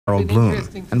Carl Bloom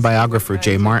and biographer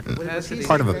Jay Martin,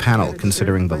 part of a panel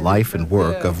considering the life and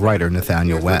work of writer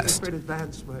Nathaniel West.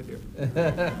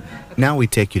 Now we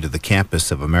take you to the campus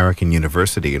of American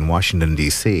University in Washington,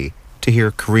 D.C. to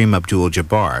hear Kareem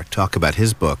Abdul-Jabbar talk about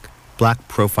his book, Black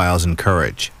Profiles in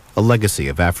Courage, A Legacy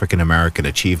of African American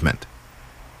Achievement.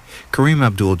 Kareem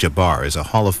Abdul-Jabbar is a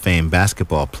Hall of Fame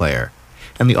basketball player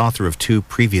and the author of 2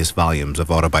 previous volumes of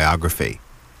autobiography.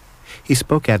 He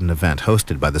spoke at an event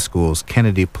hosted by the school's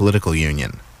Kennedy Political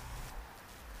Union.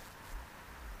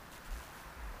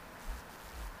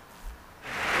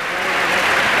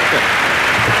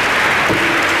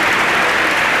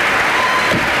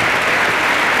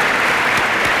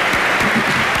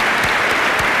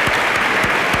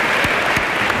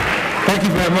 Thank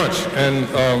you very much. And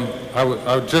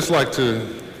I would just like to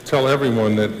tell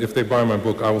everyone that if they buy my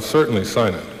book, I will certainly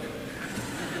sign it,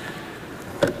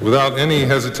 without any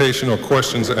hesitation or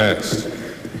questions asked.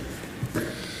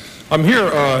 I'm here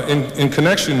in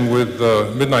connection with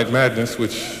Midnight Madness,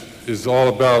 which is all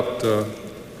about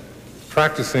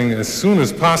practicing as soon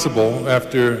as possible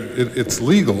after it's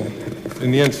legal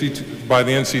in the by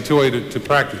the NCAA to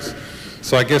practice.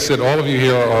 So I guess that all of you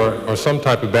here are some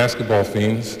type of basketball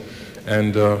fiends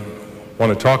and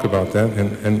want to talk about that,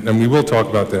 and we will talk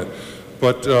about that.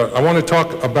 But I want to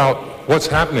talk about what's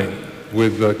happening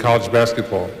with college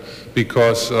basketball,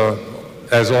 because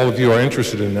as all of you are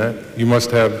interested in that, you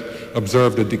must have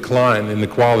observed a decline in the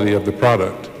quality of the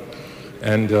product.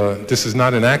 And this is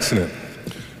not an accident.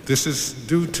 This is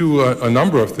due to a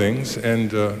number of things,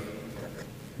 and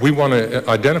we want to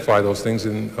identify those things,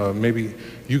 and maybe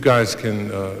you guys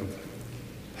can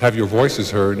have your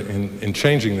voices heard in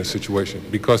changing the situation,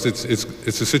 because it's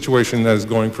a situation that is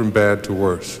going from bad to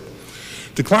worse.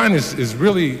 Decline is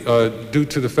really due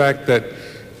to the fact that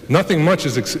nothing much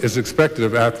is expected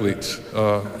of athletes,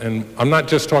 and I'm not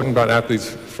just talking about athletes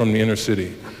from the inner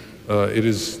city. It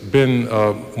has been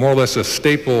more or less a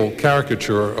staple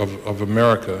caricature of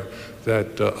America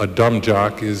that a dumb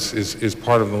jock is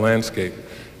part of the landscape,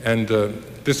 and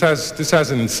this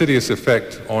has an insidious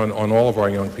effect on all of our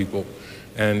young people,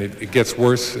 and it gets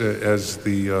worse as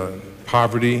the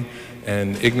poverty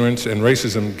and ignorance and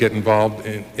racism get involved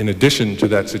in addition to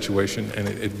that situation, and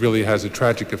it really has a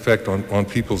tragic effect on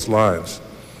people's lives.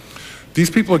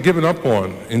 These people are given up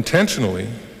on intentionally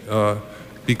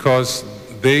because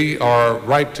they are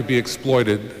ripe to be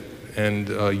exploited and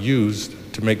used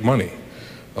to make money.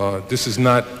 This is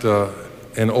not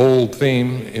an old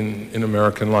theme in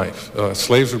American life.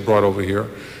 Slaves were brought over here,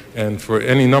 and for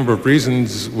any number of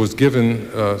reasons was given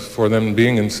for them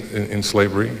being in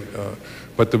slavery.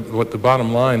 But what the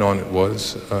bottom line on it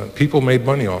was, people made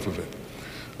money off of it.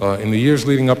 In the years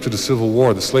leading up to the Civil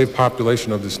War, the slave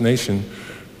population of this nation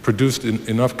produced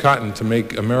enough cotton to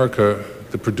make America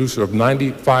the producer of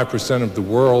 95% of the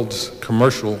world's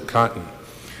commercial cotton.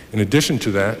 In addition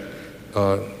to that,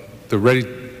 the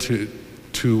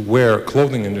ready-to-wear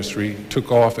clothing industry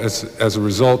took off as a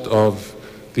result of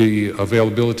the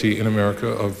availability in America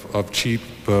of cheap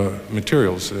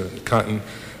materials, cotton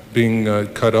being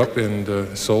cut up and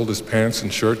sold as pants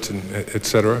and shirts and et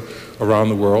cetera around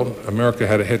the world. America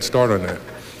had a head start on that.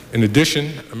 In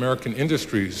addition, American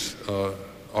industries,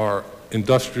 our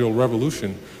industrial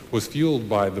revolution was fueled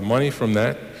by the money from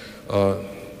that,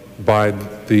 by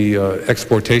the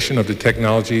exportation of the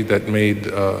technology that made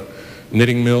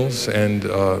knitting mills and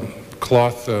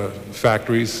cloth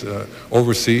factories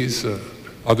overseas.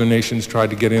 Other nations tried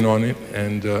to get in on it,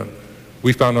 and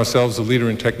we found ourselves a leader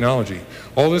in technology.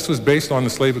 All this was based on the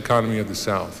slave economy of the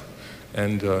South,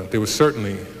 and there was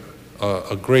certainly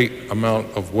a great amount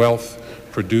of wealth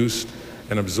produced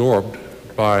and absorbed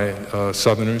by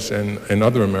Southerners and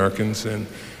other Americans, and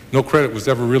no credit was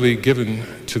ever really given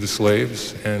to the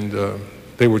slaves, and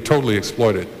they were totally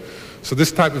exploited. So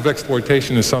this type of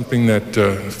exploitation is something that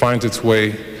finds its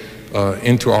way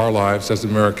into our lives as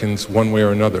Americans one way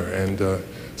or another, and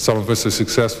some of us are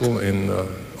successful in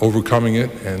overcoming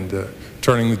it and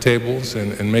turning the tables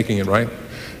and making it right,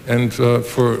 and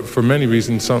for many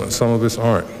reasons some of us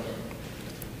aren't.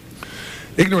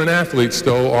 Ignorant athletes,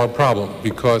 though, are a problem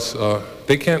because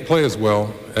they can't play as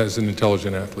well as an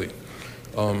intelligent athlete.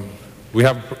 We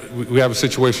have a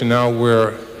situation now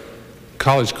where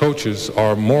college coaches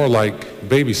are more like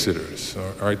babysitters.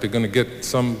 All right, they're going to get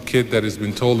some kid that has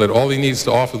been told that all he needs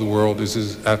to offer the world is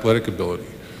his athletic ability,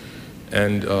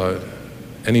 and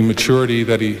any maturity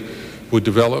that he would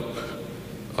develop,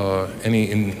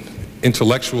 any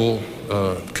intellectual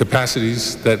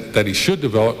capacities that he should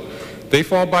develop, they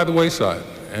fall by the wayside,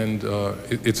 and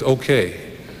it's okay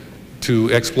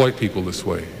to exploit people this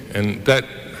way, and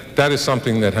that is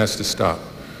something that has to stop.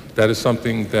 That is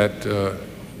something that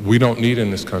we don't need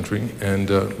in this country, and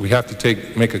we have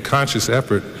to make a conscious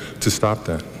effort to stop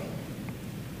that.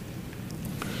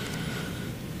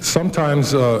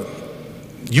 Sometimes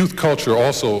youth culture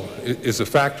also is a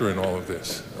factor in all of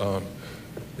this.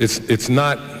 It's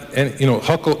not, and you know,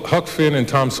 Huck Finn and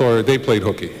Tom Sawyer, they played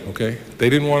hooky, okay? They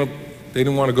didn't want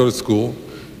to go to school.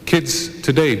 Kids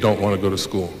today don't want to go to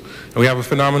school. And we have a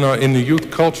phenomenon in the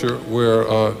youth culture where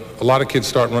a lot of kids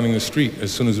start running the street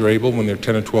as soon as they're able, when they're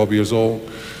 10 or 12 years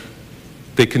old.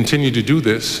 They continue to do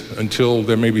this until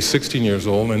they're maybe 16 years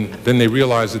old, and then they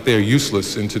realize that they are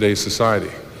useless in today's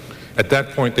society. At that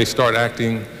point, they start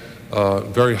acting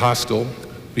very hostile,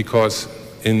 because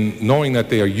in knowing that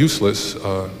they are useless,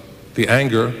 the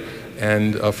anger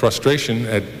and frustration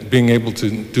at being able to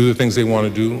do the things they want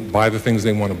to do, buy the things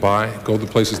they want to buy, go the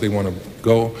places they want to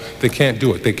go, they can't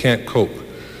do it. They can't cope.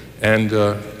 And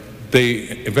they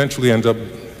eventually end up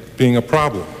being a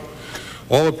problem.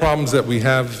 All the problems that we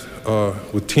have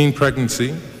with teen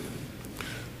pregnancy,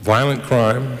 violent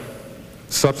crime,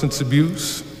 substance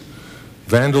abuse,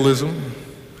 vandalism,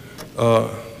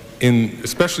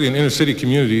 especially in inner city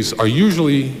communities, are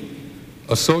usually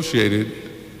associated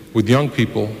with young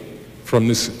people from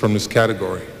this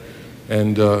category.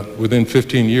 And within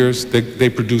 15 years, they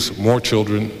produce more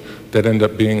children that end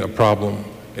up being a problem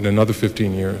in another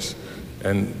 15 years.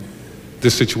 And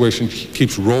this situation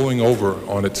keeps rolling over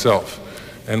on itself.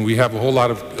 And we have a whole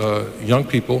lot of young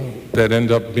people that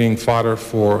end up being fodder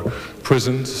for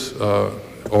prisons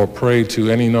or prey to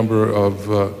any number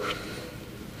of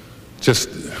just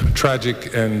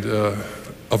tragic and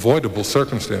avoidable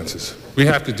circumstances. We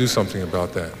have to do something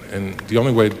about that. And the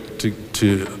only way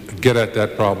to get at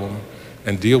that problem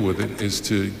and deal with it is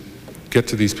to get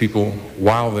to these people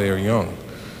while they are young.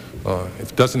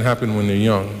 If it doesn't happen when they're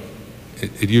young,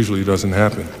 it usually doesn't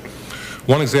happen.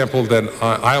 One example that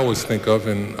I always think of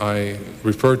and I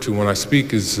refer to when I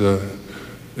speak is,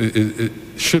 it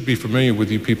should be familiar with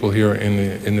you people here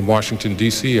in the Washington,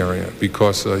 D.C. area,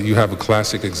 because you have a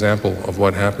classic example of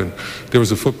what happened. There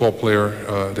was a football player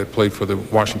that played for the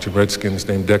Washington Redskins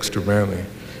named Dexter Manley.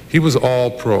 He was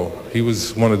all pro. He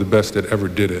was one of the best that ever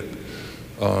did it.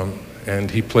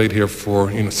 And he played here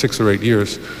for 6 or 8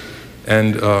 years.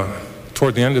 And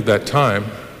toward the end of that time,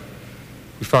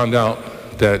 we found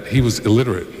out that he was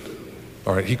illiterate.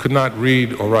 All right, he could not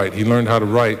read or write. He learned how to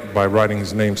write by writing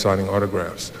his name, signing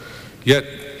autographs. Yet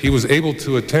he was able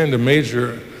to attend a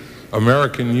major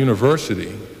American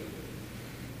university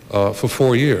for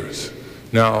 4 years.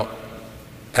 Now,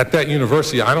 at that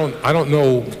university, I don't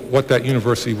know what that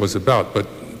university was about, but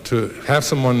to have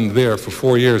someone there for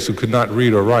 4 years who could not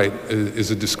read or write is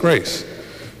a disgrace.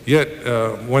 Yet,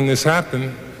 when this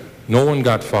happened, no one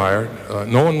got fired.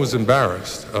 No one was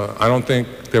embarrassed. I don't think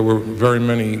there were very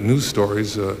many news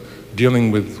stories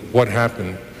dealing with what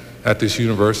happened at this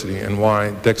university and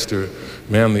why Dexter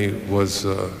Manley was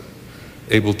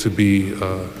able to be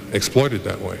exploited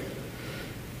that way.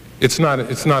 It's not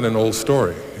an old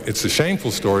story. It's a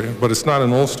shameful story, but it's not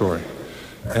an old story.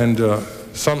 And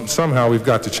somehow we've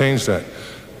got to change that.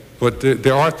 But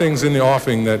there are things in the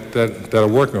offing that are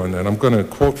working on that. I'm going to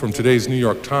quote from today's New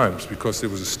York Times, because there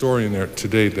was a story in there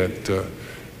today that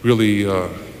really,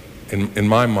 in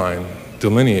my mind,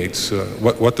 delineates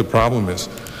what the problem is.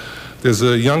 There's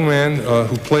a young man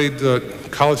who played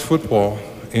college football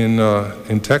in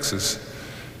Texas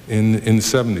in the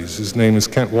 70s. His name is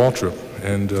Kent Waltrip.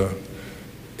 And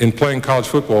in playing college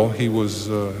football, he was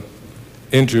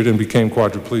injured and became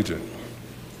quadriplegic.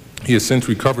 He has since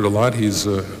recovered a lot. He's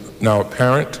now a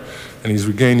parent, and he's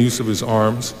regained use of his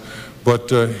arms.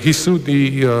 But he sued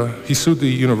the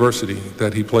university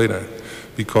that he played at,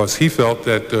 because he felt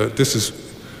that this is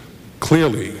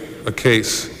clearly a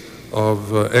case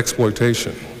of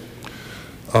exploitation.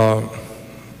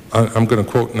 I'm going to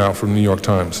quote now from New York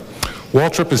Times.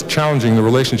 Waltrip is challenging the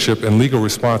relationship and legal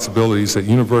responsibilities that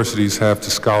universities have to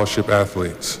scholarship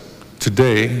athletes.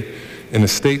 Today, in a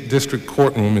state district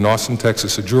courtroom in Austin,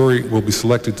 Texas, a jury will be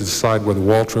selected to decide whether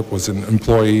Waltrip was an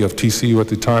employee of TCU at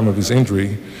the time of his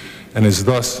injury and is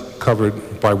thus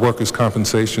covered by workers'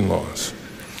 compensation laws.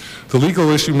 The legal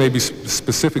issue may be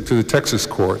specific to the Texas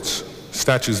courts.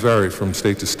 Statutes vary from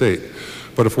state to state.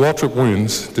 But if Waltrip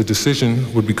wins, the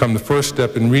decision would become the first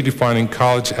step in redefining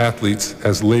college athletes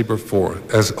as a labor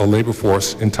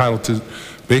force entitled to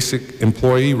basic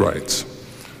employee rights.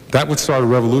 That would start a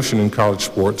revolution in college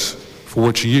sports,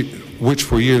 which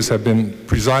for years have been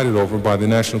presided over by the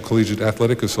National Collegiate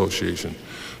Athletic Association,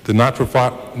 the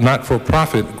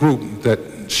not-for-profit group that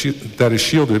is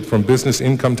shielded from business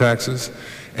income taxes,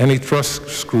 antitrust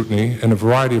scrutiny, and a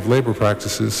variety of labor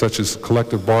practices such as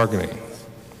collective bargaining.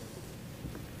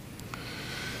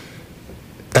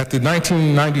 At the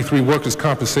 1993 Workers'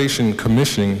 Compensation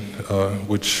Commission,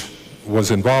 which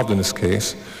was involved in this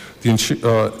case,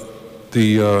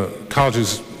 the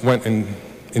colleges went and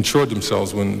insured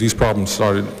themselves when these problems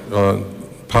started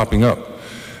popping up.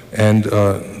 And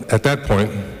at that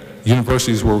point,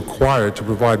 universities were required to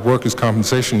provide workers'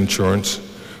 compensation insurance,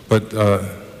 but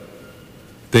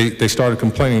they started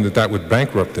complaining that that would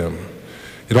bankrupt them.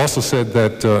 It also said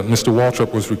that Mr.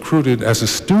 Waltrip was recruited as a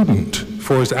student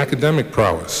for his academic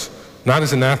prowess, not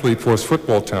as an athlete for his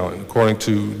football talent, according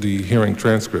to the hearing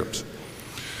transcripts.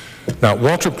 Now,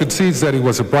 Waltrip concedes that he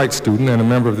was a bright student and a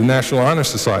member of the National Honor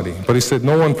Society, but he said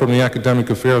no one from the Academic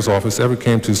Affairs Office ever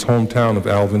came to his hometown of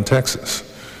Alvin, Texas.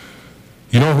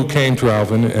 You know who came to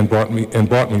Alvin and brought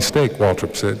me steak,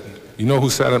 Waltrip said. You know who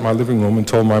sat at my living room and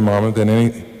told my mama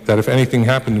that if anything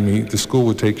happened to me, the school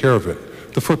would take care of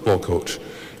it? The football coach.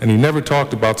 And he never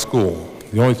talked about school.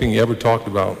 The only thing he ever talked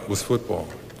about was football.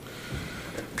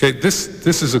 Okay, this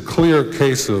is a clear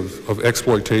case of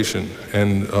exploitation,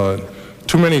 and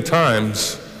too many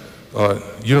times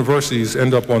universities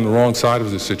end up on the wrong side of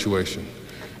the situation.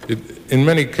 In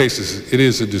many cases, it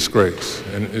is a disgrace,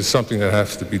 and it's something that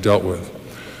has to be dealt with.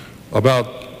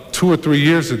 About 2 or 3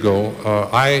 years ago,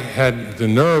 I had the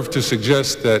nerve to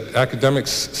suggest that academic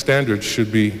standards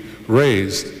should be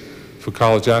raised for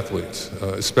college athletes,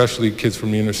 especially kids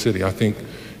from the inner city. I think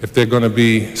if they're going to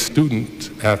be student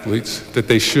athletes, that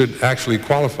they should actually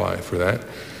qualify for that,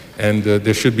 and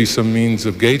there should be some means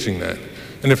of gauging that.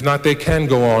 And if not, they can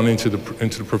go on into the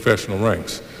professional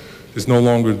ranks. There's no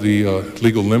longer the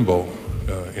legal limbo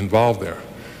involved there.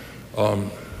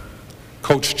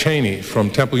 Coach Cheney from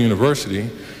Temple University,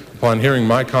 upon hearing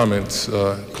my comments,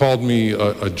 called me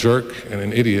a jerk and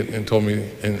an idiot and told me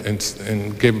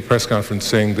and gave a press conference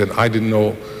saying that I didn't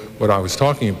know what I was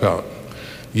talking about.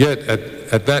 Yet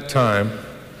at that time,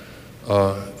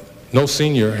 no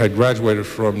senior had graduated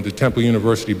from the Temple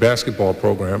University basketball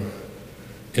program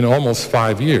in almost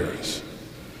 5 years.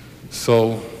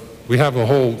 So we have a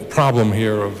whole problem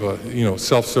here of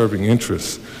self-serving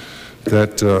interests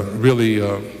that really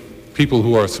people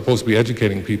who are supposed to be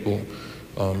educating people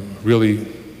really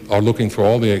are looking for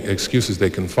all the excuses they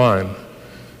can find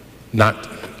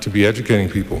not to be educating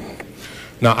people.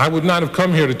 Now, I would not have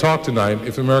come here to talk tonight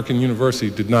if American University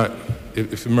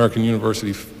if American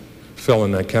University fell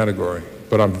in that category.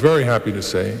 But I'm very happy to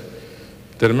say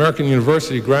that American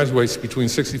University graduates between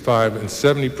 65 and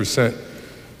 70%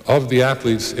 of the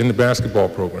athletes in the basketball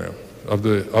program, of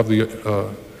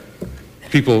the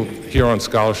people here on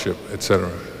scholarship, et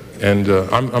cetera. And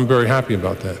I'm very happy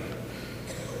about that.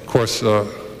 Of course,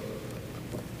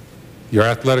 your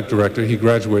athletic director, he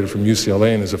graduated from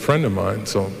UCLA and is a friend of mine,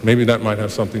 so maybe that might have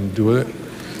something to do with it.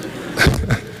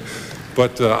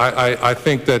 But I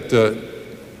think that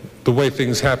the way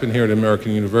things happen here at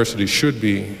American University should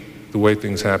be the way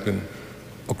things happen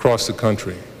across the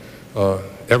country.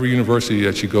 Every university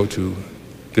that you go to,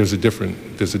 there's a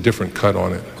different cut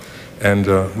on it. And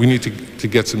we need to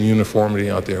get some uniformity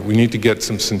out there. We need to get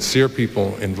some sincere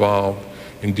people involved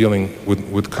in dealing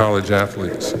with college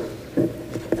athletes.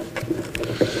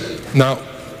 Now,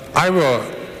 I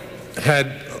had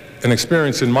an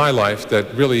experience in my life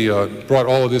that really brought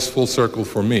all of this full circle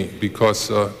for me, because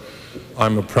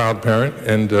I'm a proud parent,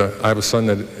 and I have a son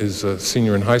that is a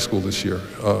senior in high school this year.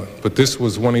 But this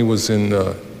was when he was in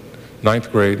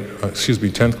 10th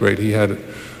grade. He had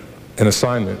an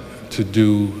assignment to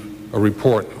do a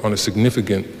report on a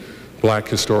significant black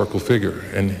historical figure,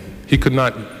 and he could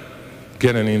not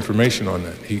get any information on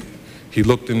that. He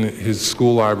looked in his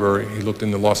school library, he looked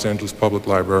in the Los Angeles Public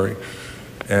Library,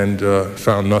 and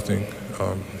found nothing.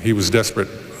 He was desperate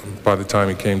by the time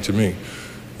he came to me.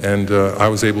 And I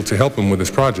was able to help him with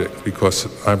his project because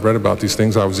I've read about these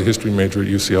things. I was a history major at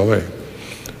UCLA.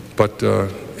 But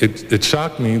it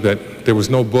shocked me that there was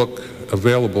no book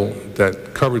available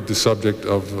that covered the subject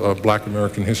of black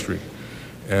American history,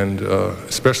 and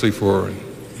especially for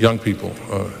young people,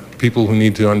 people who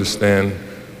need to understand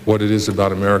what it is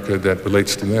about America that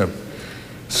relates to them.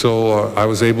 So I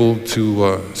was able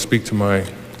to speak to my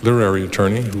literary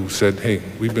attorney, who said, hey,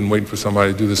 we've been waiting for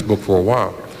somebody to do this book for a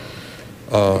while.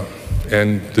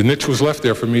 And the niche was left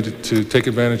there for me to take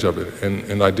advantage of it,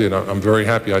 and I did. I'm very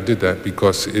happy I did that,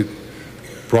 because it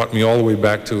brought me all the way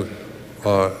back to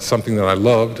something that I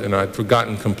loved and I'd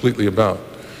forgotten completely about.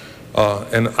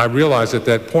 And I realized at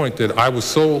that point that I was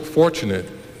so fortunate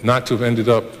not to have ended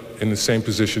up in the same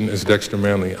position as Dexter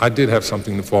Manley. I did have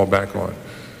something to fall back on.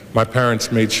 My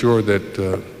parents made sure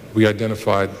that we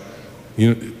identified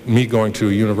me going to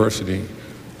a university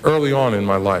early on in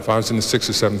my life. I was in the 6th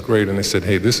or 7th grade, and they said,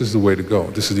 hey, this is the way to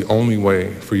go. This is the only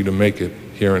way for you to make it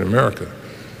here in America.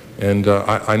 And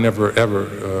I never,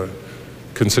 ever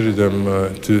considered them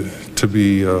to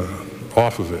be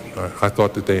off of it. I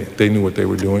thought that they knew what they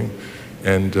were doing,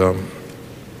 and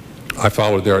I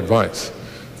followed their advice,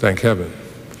 thank heaven.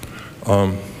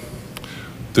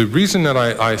 The reason that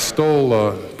I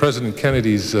stole President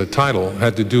Kennedy's title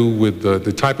had to do with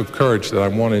the type of courage that I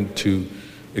wanted to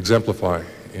exemplify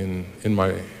in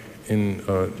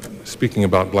speaking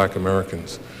about black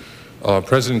Americans.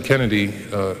 President Kennedy,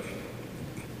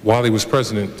 while he was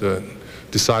president,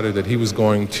 decided that he was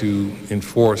going to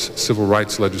enforce civil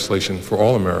rights legislation for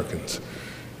all Americans.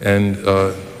 And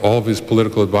all of his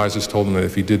political advisors told him that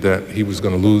if he did that, he was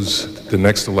going to lose the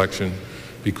next election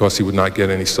because he would not get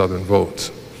any Southern votes.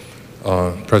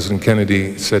 President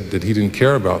Kennedy said that he didn't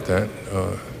care about that.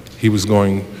 He was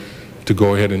going to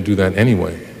go ahead and do that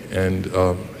anyway. And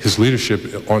his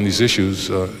leadership on these issues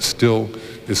still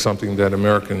is something that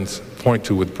Americans point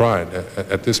to with pride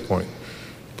at this point.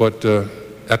 But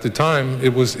at the time,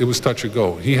 it was touch or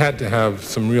go. He had to have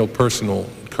some real personal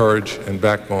courage and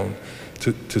backbone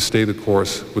to stay the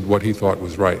course with what he thought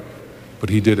was right. But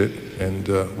he did it, and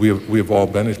we have all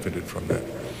benefited from that.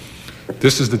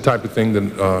 This is the type of thing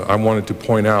that I wanted to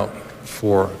point out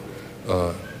for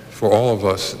all of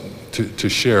us to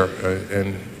share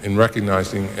in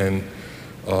recognizing and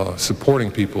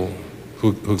supporting people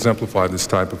who exemplify this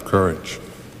type of courage.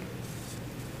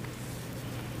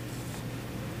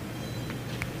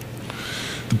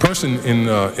 The person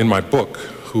in my book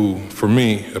who, for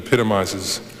me,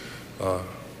 epitomizes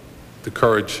the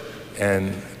courage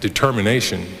and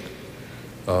determination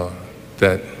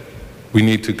that we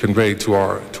need to convey to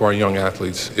our young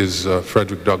athletes is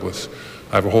Frederick Douglass.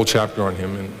 I have a whole chapter on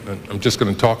him, and I'm just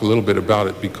going to talk a little bit about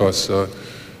it because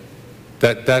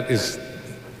that is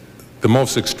the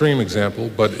most extreme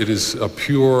example, but it is a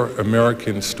pure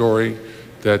American story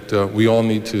that we all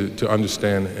need to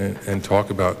understand and talk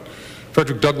about.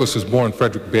 Frederick Douglass was born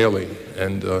Frederick Bailey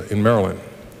and in Maryland,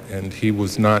 and he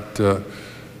was not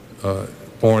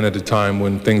born at a time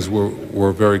when things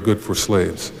were very good for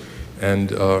slaves.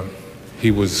 And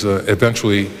he was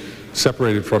eventually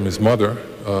separated from his mother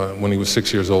when he was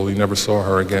 6 years old. He never saw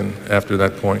her again after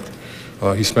that point.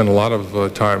 He spent a lot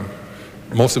of time,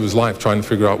 most of his life, trying to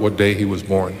figure out what day he was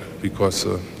born because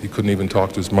he couldn't even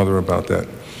talk to his mother about that.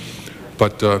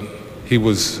 But he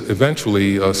was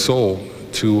eventually sold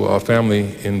to a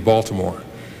family in Baltimore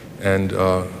and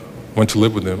went to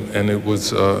live with them. And it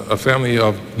was a family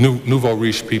of nouveau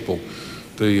riche people.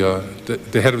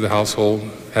 The head of the household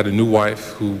had a new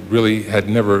wife who really had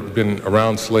never been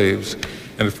around slaves.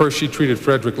 And at first she treated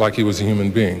Frederick like he was a human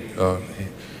being.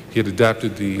 He had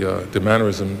adapted the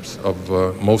mannerisms of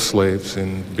most slaves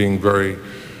in being very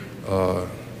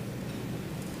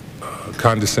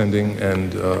condescending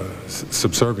and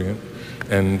subservient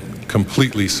and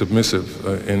completely submissive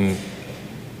in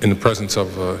the presence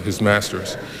of his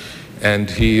masters. And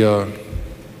he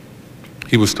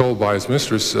was told by his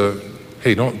mistress,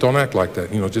 hey, don't act like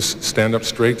that. You know, just stand up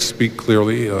straight, speak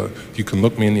clearly. You can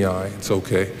look me in the eye, it's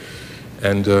okay.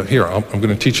 And here, I'm going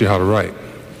to teach you how to write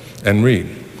and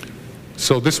read.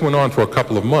 So this went on for a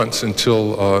couple of months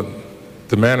until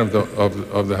the man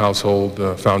of the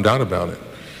household found out about it.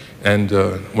 And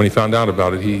when he found out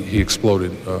about it, he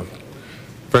exploded.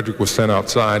 Frederick was sent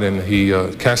outside, and he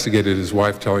castigated his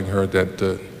wife, telling her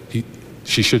that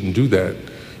she shouldn't do that,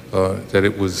 that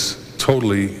it was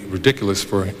totally ridiculous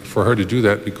for her to do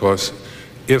that, because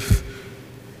if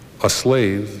a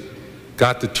slave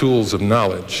got the tools of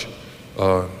knowledge,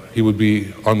 he would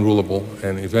be unrulable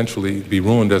and eventually be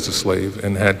ruined as a slave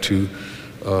and had to,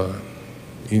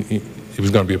 it was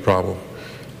going to be a problem.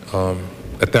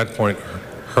 At that point,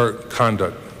 her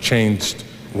conduct changed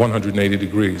 180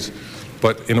 degrees.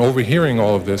 But in overhearing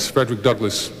all of this, Frederick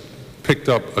Douglass picked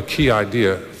up a key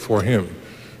idea for him,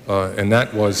 and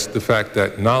that was the fact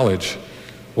that knowledge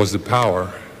was the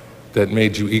power that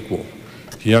made you equal.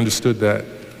 He understood that.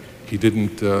 He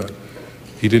didn't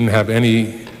have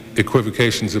any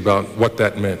equivocations about what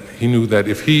that meant. He knew that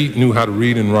if he knew how to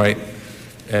read and write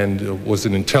and was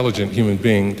an intelligent human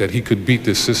being, that he could beat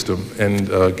this system and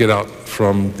get out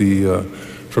from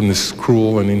this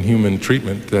cruel and inhuman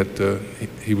treatment that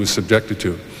he was subjected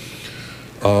to.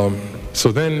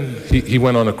 So then he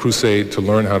went on a crusade to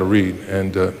learn how to read,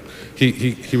 and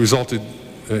he resorted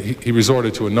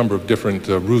to a number of different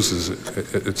ruses,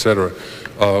 etc.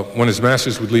 When his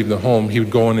masters would leave the home, he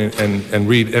would go in and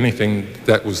read anything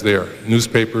that was there,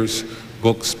 newspapers,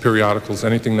 books, periodicals,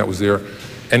 anything that was there.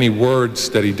 Any words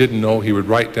that he didn't know, he would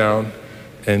write down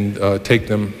and take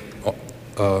them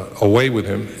away with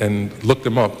him and look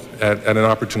them up at an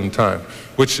opportune time,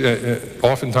 which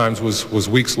oftentimes was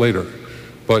weeks later.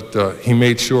 but he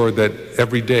made sure that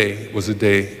every day was a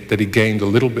day that he gained a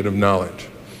little bit of knowledge.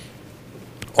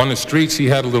 On the streets, he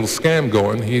had a little scam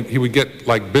going. He would get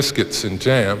like biscuits and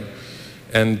jam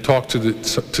and talk to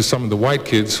some of the white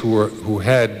kids who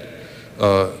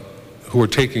were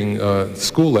taking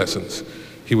school lessons.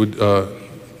 He would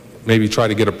maybe try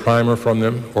to get a primer from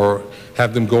them or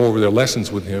have them go over their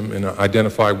lessons with him and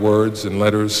identify words and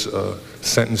letters,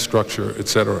 sentence structure,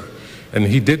 etc. And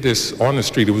he did this on the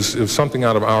street. It was something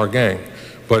out of our gang,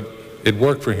 but it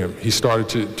worked for him. He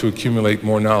started to accumulate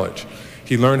more knowledge.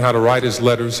 He learned how to write his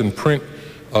letters and print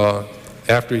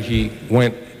after he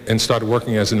went and started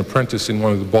working as an apprentice in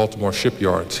one of the Baltimore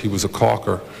shipyards. He was a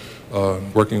caulker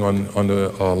working on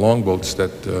the longboats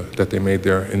that they made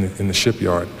there in the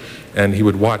shipyard. And he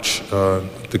would watch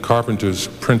the carpenters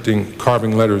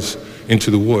carving letters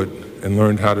into the wood and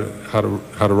learned how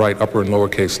to write upper and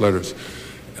lowercase letters.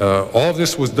 All of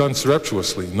this was done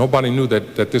surreptitiously. Nobody knew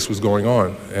that this was going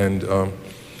on. And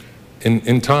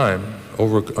in time,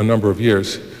 over a number of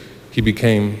years, he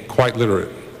became quite literate.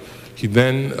 He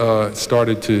then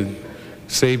started to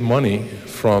save money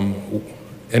from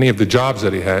any of the jobs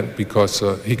that he had because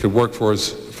he could work for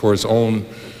his own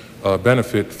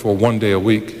benefit for 1 day a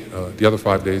week. The other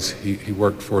 5 days he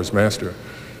worked for his master.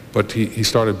 But he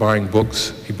started buying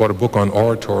books. He bought a book on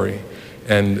oratory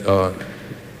and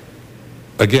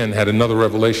again had another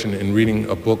revelation in reading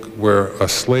a book where a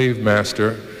slave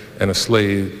master and a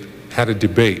slave had a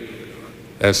debate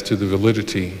as to the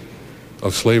validity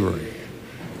of slavery.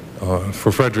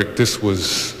 For Frederick, this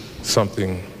was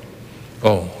something,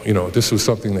 this was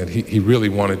something that he really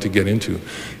wanted to get into.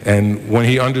 And when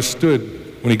he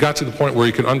got to the point where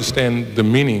he could understand the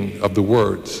meaning of the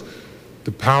words,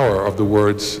 the power of the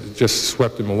words just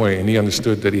swept him away, and he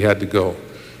understood that he had to go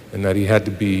and that he had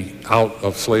to be out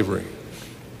of slavery.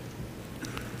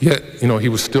 Yet, he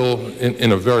was still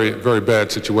in a very, very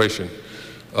bad situation,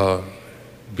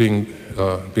 being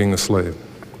a slave.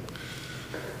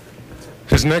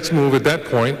 His next move at that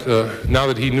point, now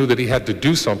that he knew that he had to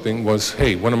do something, was,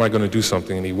 hey, when am I going to do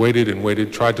something? And he waited and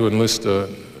waited, tried to enlist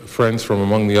friends from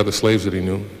among the other slaves that he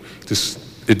knew.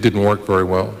 It didn't work very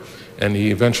well. And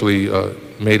he eventually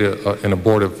made an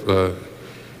abortive,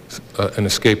 an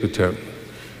escape attempt.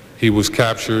 He was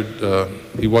captured.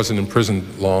 He wasn't imprisoned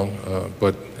long,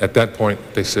 but at that point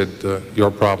they said,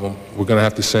 your problem, we're going to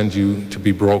have to send you to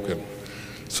be broken.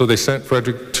 So they sent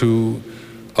Frederick to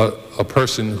a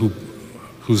person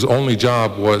whose only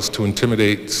job was to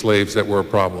intimidate slaves that were a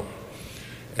problem.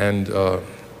 And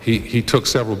he took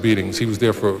several beatings. He was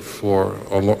there for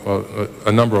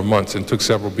a number of months and took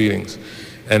several beatings.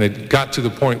 And it got to the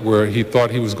point where he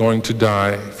thought he was going to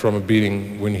die from a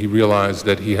beating when he realized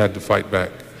that he had to fight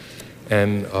back.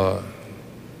 And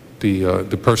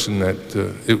the person that,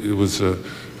 it was a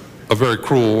very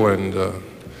cruel and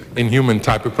inhuman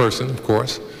type of person, of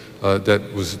course, that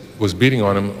was beating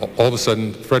on him. All of a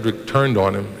sudden, Frederick turned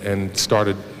on him and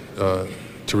started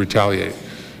to retaliate.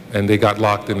 And they got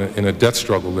locked in a death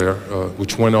struggle there,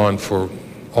 which went on for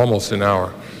almost an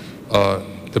hour.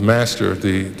 The master,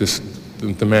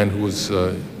 the man who was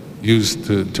used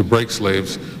to break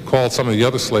slaves, called some of the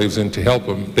other slaves in to help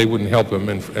him. They wouldn't help him,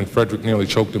 and Frederick nearly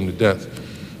choked him to death.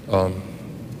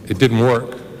 It didn't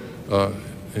work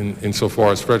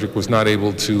insofar as Frederick was not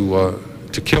able to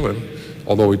kill him,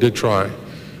 although he did try.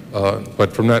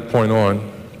 But from that point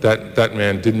on, that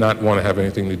man did not want to have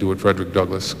anything to do with Frederick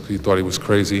Douglass. He thought he was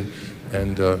crazy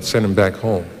and sent him back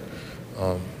home.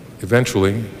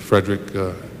 Eventually, Frederick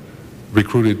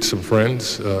recruited some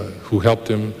friends who helped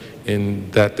him in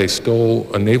that they stole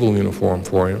a naval uniform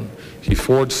for him. He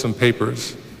forged some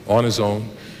papers on his own,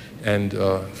 and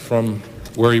from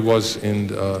where he was in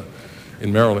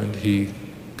Maryland, he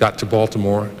got to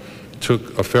Baltimore,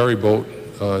 took a ferry boat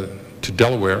to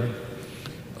Delaware,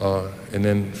 and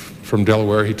then from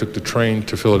Delaware he took the train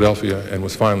to Philadelphia and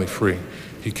was finally free.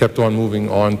 He kept on moving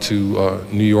on to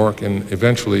New York and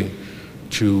eventually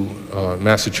to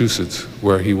Massachusetts,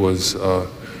 where he was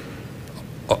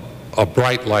a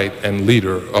bright light and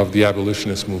leader of the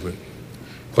abolitionist movement.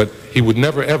 But he would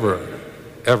never, ever,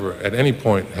 ever at any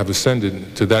point have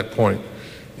ascended to that point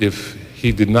if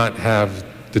he did not have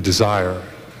the desire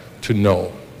to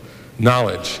know.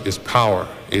 Knowledge is power.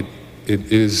 It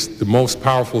is the most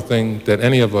powerful thing that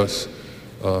any of us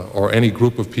or any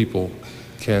group of people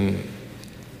can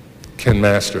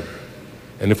master.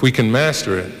 And if we can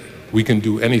master it, we can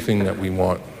do anything that we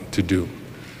want to do.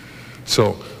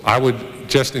 So I would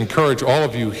just encourage all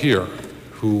of you here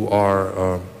who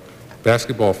are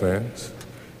basketball fans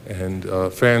and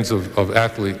fans of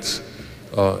athletes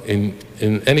in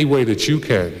any way that you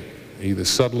can, either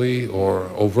subtly or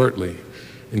overtly,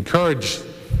 encourage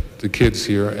the kids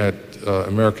here at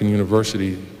American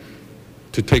University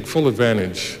to take full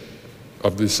advantage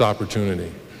of this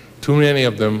opportunity. Too many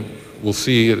of them will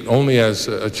see it only as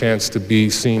a chance to be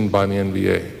seen by the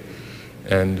NBA.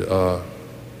 And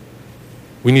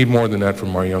we need more than that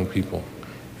from our young people.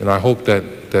 And I hope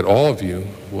that all of you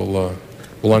will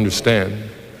understand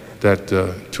that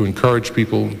to encourage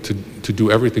people to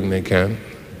do everything they can,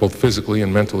 both physically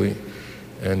and mentally,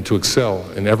 and to excel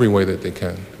in every way that they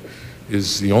can,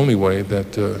 is the only way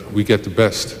that we get the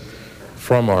best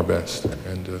from our best.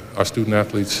 And our student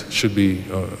athletes should be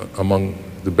among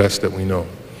the best that we know.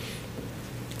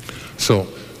 So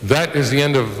that is the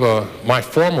end of my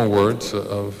formal words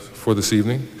for this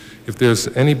evening. If there's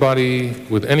anybody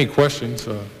with any questions,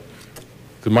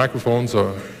 the microphones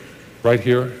are right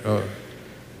here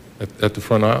at the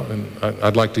front aisle, and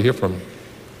I'd like to hear from you.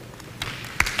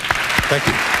 Thank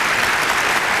you.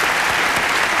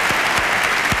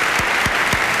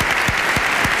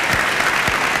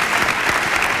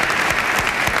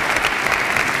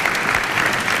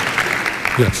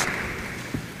 Yes.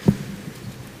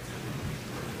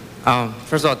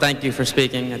 First of all, thank you for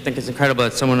speaking. I think it's incredible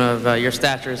that someone of your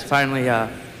stature is finally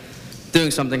doing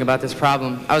something about this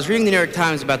problem. I was reading the New York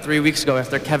Times about 3 weeks ago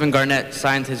after Kevin Garnett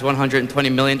signed his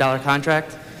 $120 million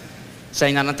contract,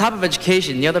 saying that on top of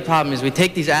education, the other problem is we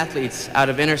take these athletes out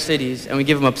of inner cities and we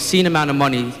give them an obscene amount of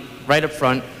money right up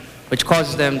front, which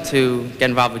causes them to get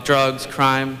involved with drugs,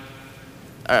 crime.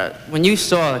 When you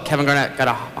saw Kevin Garnett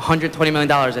got $120 million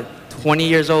at 20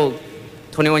 years old,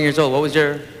 21 years old, what was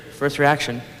your first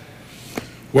reaction?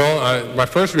 Well, my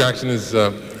first reaction is,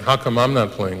 how come I'm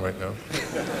not playing right now?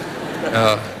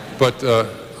 But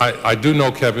I do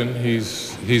know Kevin.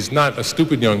 He's not a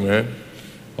stupid young man,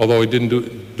 although he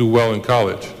didn't do well in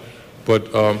college.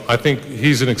 But I think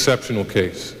he's an exceptional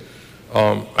case.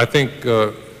 I think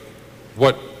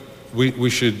what we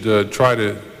should try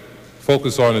to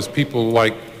focus on is people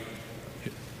like,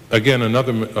 again,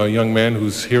 another young man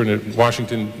who's here in the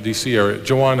Washington, D.C. area,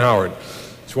 Juwan Howard.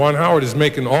 Juwan Howard is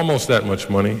making almost that much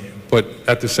money, but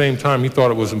at the same time, he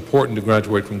thought it was important to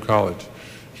graduate from college.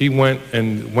 He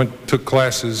took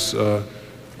classes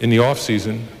in the off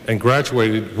season and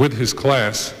graduated with his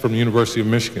class from the University of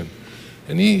Michigan.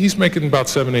 And he's making about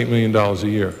 $7-8 million a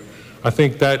year. I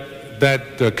think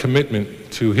that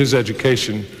commitment to his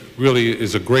education really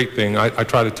is a great thing. I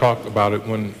try to talk about it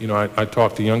when I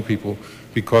talk to young people,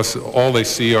 because all they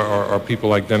see are people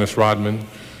like Dennis Rodman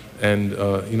and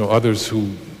others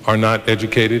who are not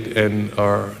educated and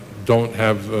don't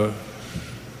have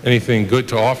anything good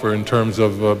to offer in terms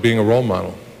of being a role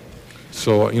model.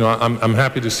 So I'm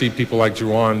happy to see people like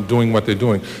Juwan doing what they're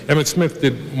doing. Emmitt Smith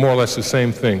did more or less the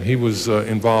same thing. He was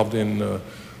involved in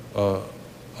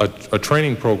a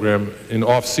training program in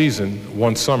off season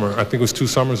one summer. I think it was 2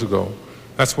 summers ago.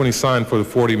 That's when he signed for the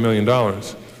 $40 million.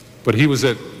 But he was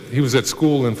at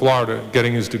school in Florida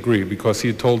getting his degree because he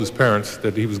had told his parents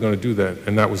that he was going to do that,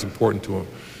 and that was important to him.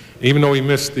 Even though he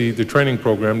missed the training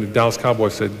program, the Dallas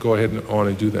Cowboys said, go ahead and on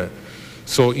and do that.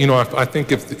 So, I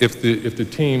think if the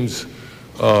teams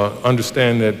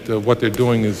understand that what they're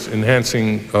doing is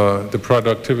enhancing the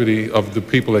productivity of the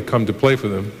people that come to play for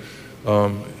them,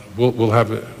 we'll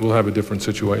have a different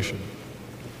situation.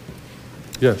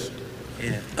 Yes.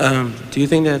 Yeah. Do you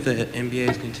think that the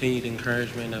NBA's continued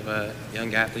encouragement of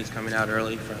young athletes coming out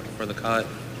early for the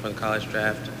college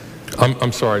draft?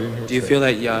 I'm sorry, I didn't hear. Do you feel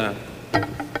that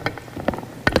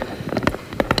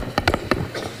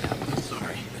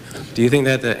Do you think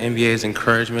that the NBA's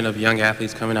encouragement of young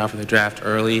athletes coming out for the draft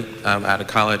early, out of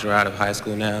college or out of high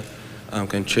school now,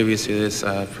 contributes to this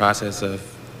process of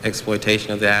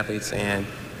exploitation of the athletes? And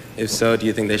if so, do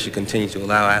you think they should continue to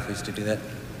allow athletes to do that?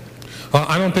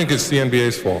 I don't think it's the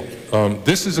NBA's fault.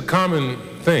 This is a common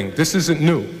thing. This isn't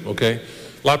new, okay?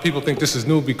 A lot of people think this is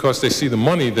new because they see the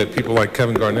money that people like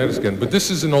Kevin Garnett is getting, but this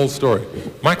is an old story.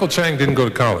 Michael Chang didn't go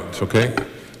to college, okay?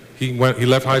 He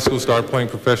left high school, started playing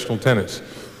professional tennis.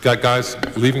 Got guys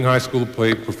leaving high school to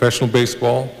play professional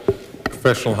baseball,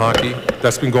 professional hockey.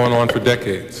 That's been going on for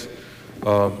decades.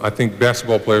 I think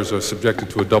basketball players are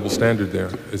subjected to a double standard there.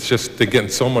 It's just they're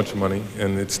getting so much money,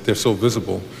 and they're so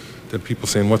visible that people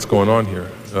saying, what's going on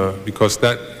here? Because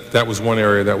that was one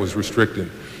area that was restricted.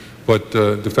 But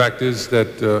the fact is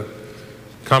that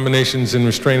combinations in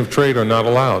restraint of trade are not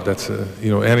allowed. That's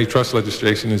antitrust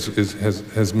legislation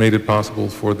has made it possible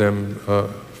for them,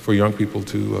 for young people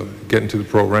to get into the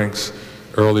pro ranks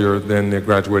earlier than their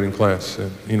graduating class.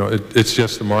 And, it's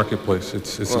just the marketplace.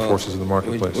 It's the forces of the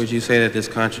marketplace. Would you say that this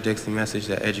contradicts the message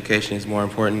that education is more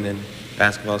important than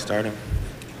basketball stardom?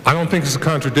 I don't think it's a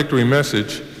contradictory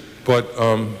message. but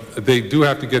they do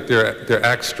have to get their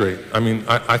act straight. I mean,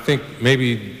 I think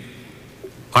maybe,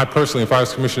 I personally, if I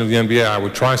was commissioner of the NBA, I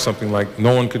would try something like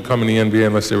no one could come in the NBA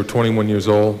unless they were 21 years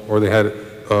old or they had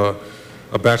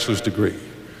a bachelor's degree.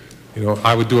 You know,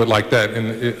 I would do it like that,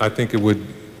 and I think it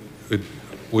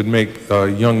would make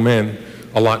young men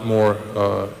a lot more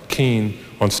keen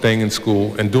on staying in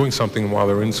school and doing something while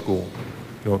they're in school.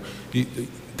 You know,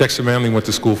 Dexter Manley went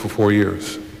to school for 4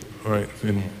 years, all right,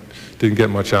 and didn't get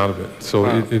much out of it. So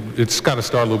it's got to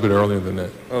start a little bit earlier than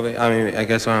that. Well, I mean, I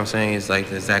guess what I'm saying is, like,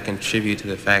 does that contribute to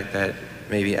the fact that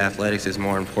maybe athletics is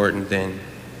more important than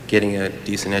getting a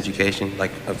decent education?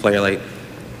 Like a player like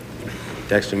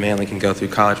Dexter Manley can go through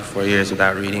college for 4 years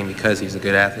without reading because he's a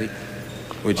good athlete.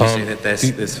 Would you say that that's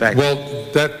this fact? Well,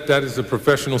 that is a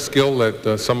professional skill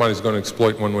that somebody's going to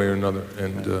exploit one way or another,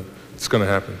 and it's going to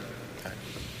happen.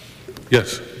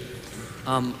 Yes.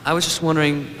 I was just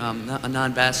wondering, not a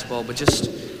non-basketball, but just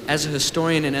as a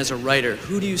historian and as a writer,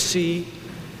 who do you see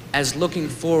as looking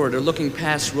forward or looking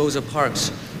past Rosa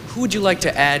Parks? Who would you like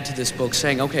to add to this book,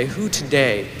 saying, okay, who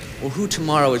today or who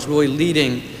tomorrow is really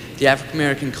leading the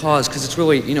African-American cause? Because it's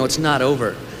really, you know, it's not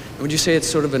over. And would you say it's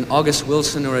sort of an August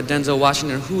Wilson or a Denzel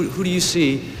Washington? Who do you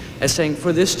see as saying,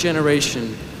 for this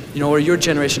generation, you know, or your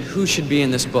generation, who should be in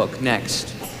this book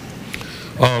next?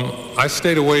 I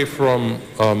stayed away from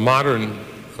modern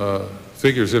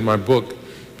figures in my book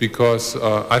because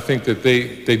I think that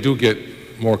they do get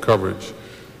more coverage.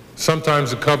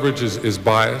 Sometimes the coverage is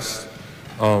biased,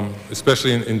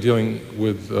 especially in dealing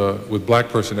with black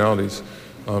personalities.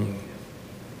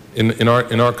 In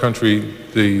our country,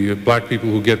 the black people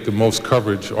who get the most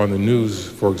coverage on the news,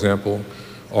 for example,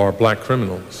 are black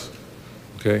criminals,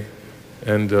 okay?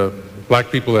 And black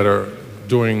people that are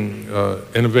doing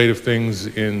innovative things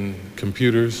in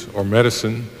computers or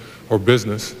medicine or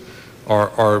business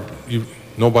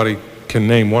nobody can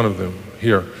name one of them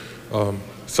here.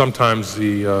 Sometimes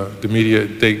the media,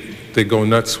 they go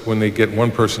nuts when they get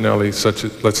one personality, such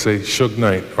as, let's say, Suge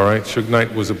Knight, all right? Suge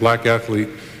Knight was a black athlete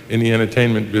in the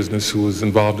entertainment business who was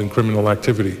involved in criminal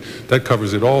activity. That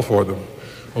covers it all for them,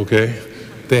 okay?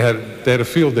 They had a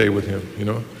field day with him, you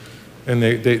know, and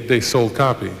they sold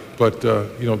copy. But,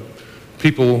 you know,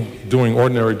 people doing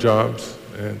ordinary jobs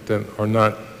that are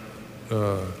not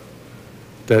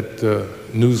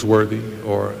newsworthy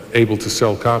or able to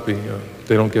sell copy,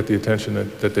 they don't get the attention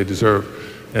that they deserve.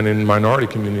 And in minority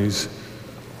communities,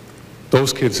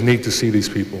 those kids need to see these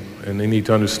people, and they need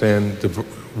to understand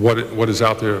what is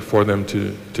out there for them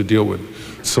to deal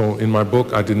with. So in my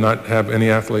book, I did not have any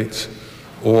athletes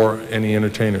or any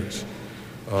entertainers.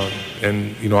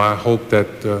 And, you know, I hope that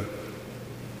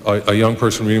a young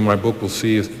person reading my book will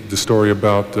see the story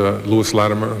about Lewis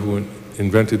Latimer, who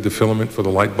invented the filament for the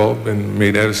light bulb and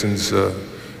made Edison's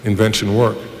invention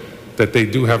work, that they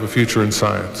do have a future in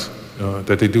science,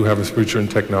 that they do have a future in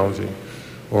technology,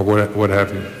 or what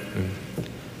have you. And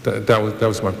that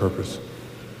was my purpose.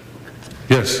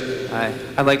 Yes? Hi.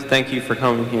 I'd like to thank you for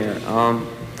coming here.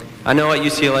 I know at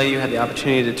UCLA you had the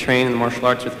opportunity to train in the martial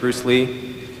arts with Bruce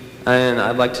Lee, and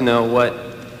I'd like to know what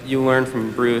you learned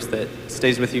from Bruce that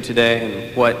stays with you today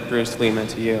and what Bruce Lee meant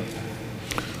to you.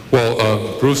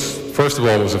 Well, Bruce, first of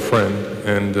all, was a friend,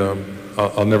 and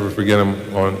I'll never forget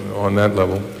him on that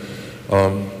level.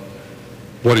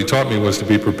 What he taught me was to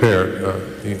be prepared.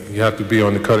 You have to be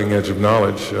on the cutting edge of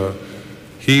knowledge.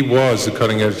 He was the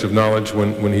cutting edge of knowledge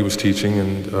when he was teaching,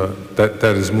 and that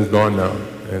has moved on now,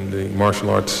 and the martial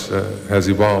arts has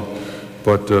evolved.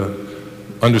 But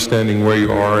understanding where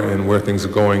you are and where things are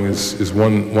going is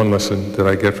one lesson that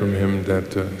I get from him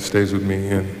that stays with me,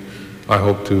 and I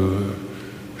hope to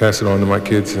pass it on to my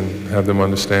kids and have them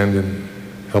understand and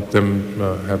help them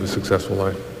have a successful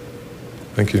life.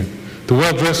 Thank you. The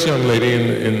well-dressed young lady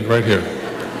in right here.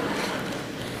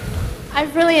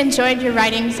 I've really enjoyed your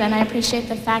writings, and I appreciate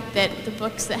the fact that the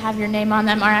books that have your name on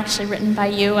them are actually written by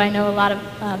you. I know a lot of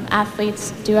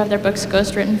athletes do have their books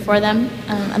ghostwritten for them,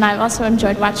 and I've also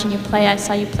enjoyed watching you play. I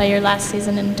saw you play your last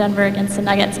season in Denver against the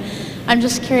Nuggets. I'm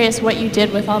just curious what you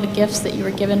did with all the gifts that you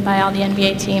were given by all the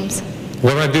NBA teams.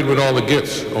 What I did with all the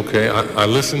gifts, okay, I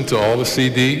listened to all the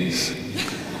CDs.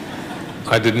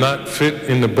 I did not fit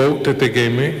in the boat that they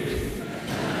gave me.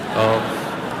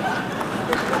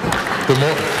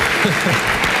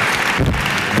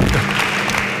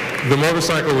 The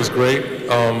motorcycle was great,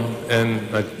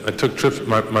 and I took trips.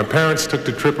 My parents took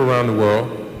the trip around the world,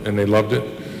 and they loved it.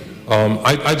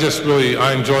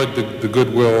 I enjoyed the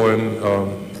goodwill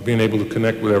and being able to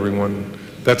connect with everyone.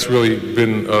 That's really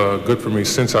been good for me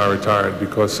since I retired,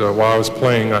 because while I was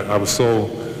playing, I was so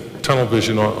tunnel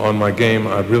vision on my game,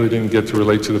 I really didn't get to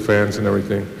relate to the fans and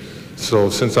everything. So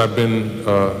since I've been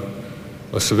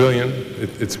a civilian,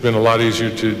 it's been a lot easier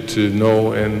to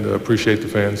know and appreciate the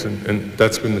fans, and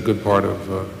that's been the good part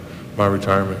of my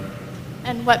retirement.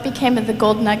 And what became of the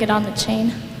gold nugget on the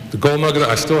chain? The gold nugget,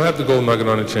 I still have the gold nugget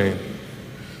on the chain.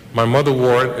 My mother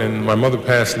wore it, and my mother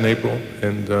passed in April,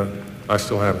 and I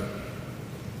still have it.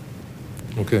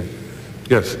 Okay.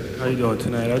 Yes? How you doing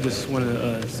tonight? I just want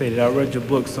to say that I read your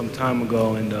book some time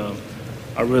ago, and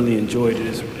I really enjoyed it.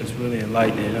 It's really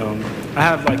enlightening. I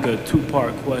have like a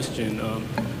two-part question.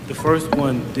 The first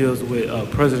one deals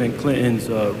with President Clinton's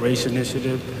race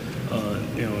initiative,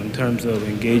 in terms of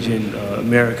engaging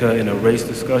America in a race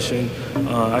discussion.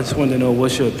 I just wanted to know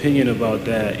what's your opinion about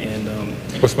that. And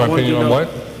what's my opinion on what?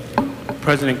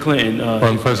 President Clinton.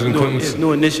 On President Clinton's? His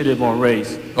new initiative on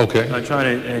race. Okay.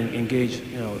 Trying to engage,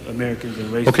 Americans in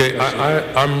race Okay, discussion.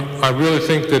 I really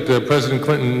think that President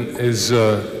Clinton is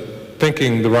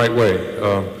thinking the right way.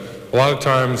 A lot of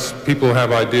times people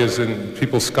have ideas and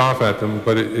people scoff at them,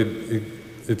 but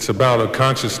it's about a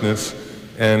consciousness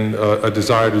and a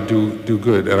desire to do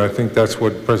good. And I think that's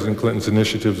what President Clinton's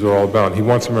initiatives are all about. He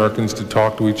wants Americans to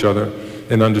talk to each other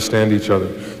and understand each other.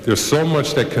 There's so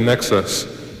much that connects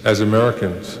us as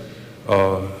Americans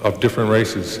of different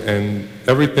races, and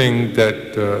everything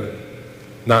that,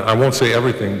 I won't say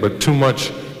everything, but too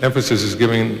much emphasis is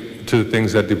given to the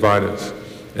things that divide us.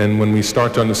 And when we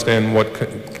start to understand what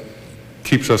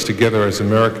keeps us together as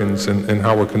Americans and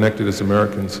how we're connected as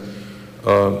Americans,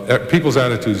 people's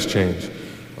attitudes change.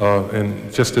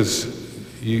 And just as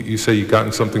you say you've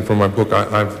gotten something from my book,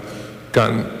 I've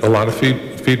gotten a lot of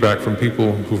feedback from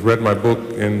people who've read my book,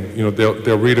 and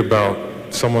they'll read about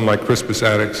someone like Crispus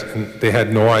Attucks, and they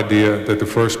had no idea that the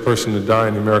first person to die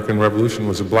in the American Revolution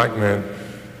was a black man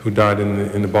who died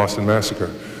in the Boston Massacre.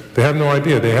 They have no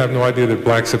idea. They have no idea that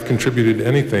blacks have contributed to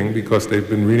anything because they've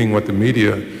been reading what the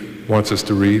media wants us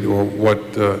to read, or what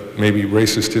maybe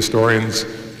racist historians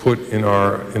put in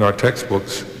our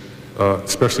textbooks.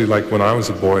 Especially like when I was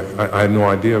a boy, I had no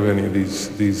idea of any of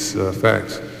these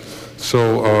facts.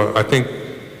 So I think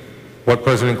what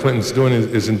President Clinton's doing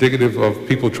is indicative of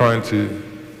people trying to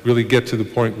really get to the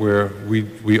point where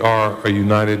we are a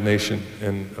united nation,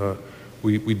 and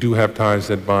we do have ties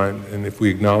that bind, and if we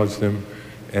acknowledge them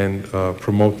and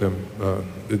promote them,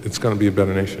 it's going to be a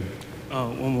better nation.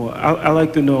 One more. I'd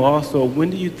like to know also,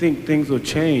 when do you think things will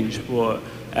change for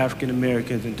African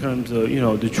Americans in terms of,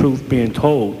 the truth being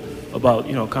told about,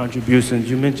 contributions?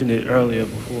 You mentioned it earlier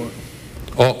before.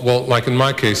 Oh, well, like in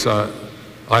my case,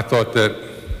 I thought that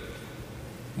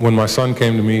when my son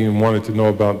came to me and wanted to know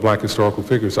about black historical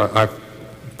figures, I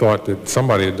thought that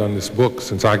somebody had done this book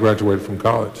since I graduated from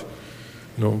college,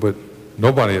 but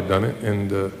nobody had done it,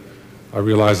 and I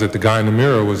realized that the guy in the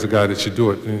mirror was the guy that should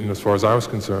do it, as far as I was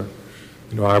concerned.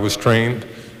 I was trained.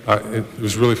 It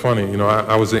was really funny.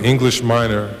 I was an English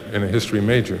minor and a history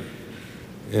major.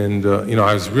 And,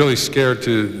 I was really scared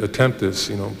to attempt this,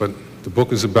 but the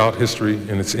book is about history,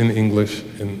 and it's in English,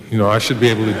 and, I should be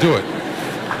able to do it.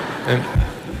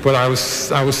 But I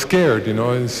was scared,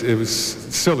 it was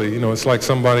silly. It's like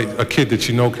a kid that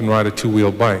can ride a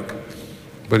two-wheel bike,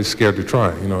 but he's scared to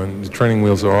try, and the training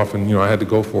wheels are off, and, I had to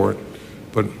go for it.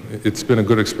 But it's been a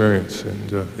good experience,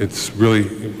 and it's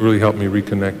really helped me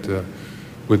reconnect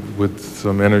with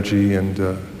some energy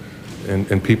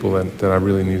and people that I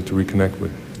really needed to reconnect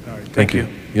with. All right, Thank you.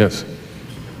 Yes.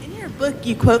 In your book,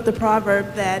 you quote the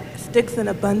proverb that sticks in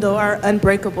a bundle are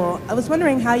unbreakable. I was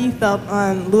wondering how you felt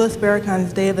on Louis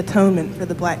Farrakhan's Day of Atonement for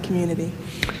the black community.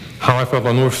 How I felt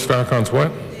on Louis Farrakhan's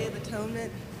what? Day of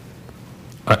Atonement.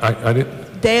 I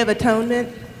did? Day of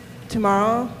Atonement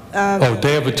tomorrow.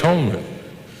 Day of Atonement.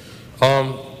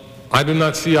 I do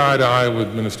not see eye to eye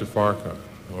with Minister Farrakhan,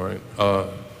 all right?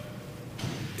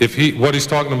 What he's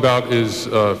talking about is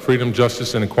freedom,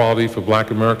 justice, and equality for black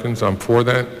Americans, I'm for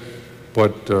that,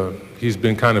 but he's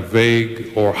been kind of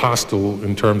vague or hostile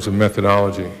in terms of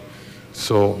methodology.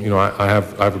 So, I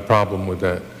have a problem with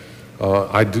that.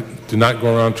 I do not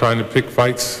go around trying to pick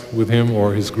fights with him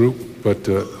or his group, but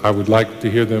I would like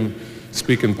to hear them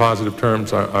speak in positive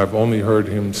terms. I've only heard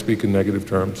him speak in negative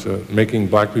terms, making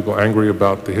black people angry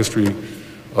about the history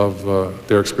of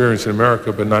their experience in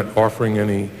America, but not offering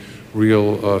any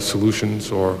real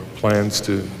solutions or plans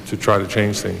to try to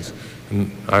change things. And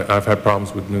I've had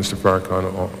problems with Minister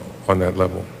Farrakhan on that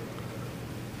level.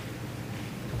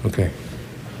 Okay.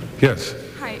 Yes?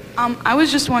 Hi. I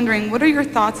was just wondering, what are your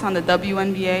thoughts on the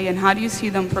WNBA, and how do you see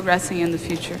them progressing in the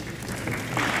future?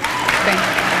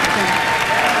 Thanks.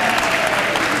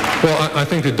 Well, I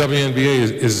think the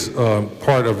WNBA is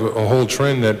part of a whole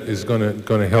trend that is going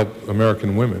to help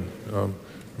American women.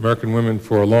 American women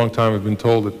for a long time have been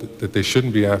told that they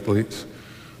shouldn't be athletes.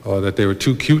 that they were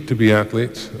too cute to be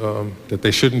athletes, that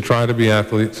they shouldn't try to be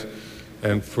athletes,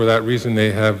 and for that reason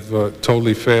they have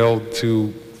totally failed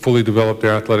to fully develop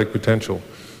their athletic potential.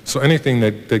 So anything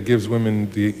that gives women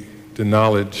the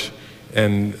knowledge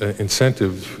and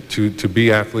incentive to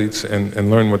be athletes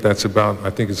and learn what that's about, I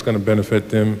think it's going to benefit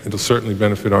them. It'll certainly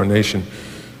benefit our nation.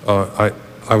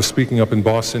 I was speaking up in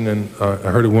Boston, and I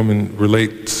heard a woman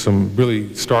relate some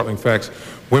really startling facts.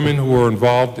 Women who are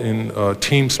involved in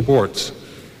team sports,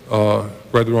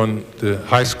 whether on the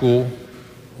high school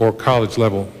or college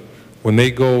level, when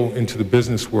they go into the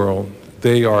business world,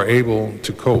 they are able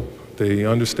to cope. They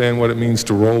understand what it means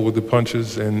to roll with the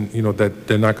punches, and you know that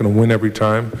they're not going to win every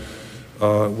time.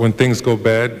 When things go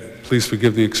bad, please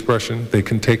forgive the expression, they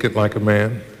can take it like a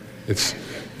man.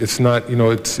 It's not, you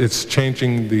know, it's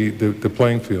changing the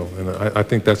playing field, and I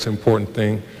think that's an important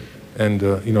thing. And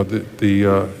you know,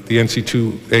 the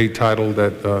NC2A title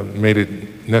that made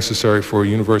it necessary for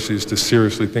universities to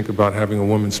seriously think about having a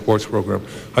women's sports program,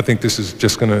 I think this is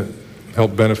just going to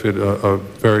help benefit a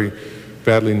very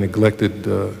badly neglected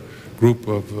group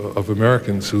of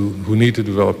Americans who need to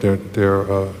develop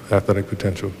their athletic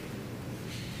potential.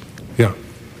 Yeah.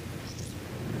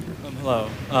 Hello.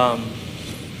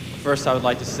 First, I would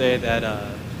like to say that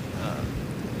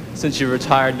since you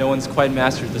retired, no one's quite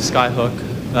mastered the skyhook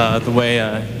the way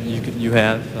you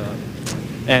have.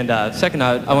 Second,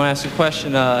 I want to ask you a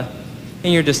question.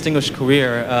 In your distinguished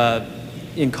career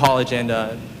in college and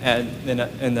in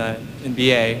the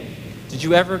NBA, did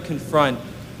you ever confront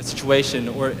a situation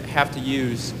or have to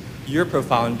use your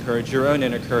profile and courage, your own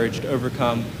inner courage, to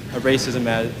overcome a racism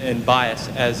and bias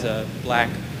as a black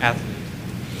athlete?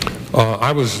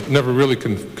 I was never really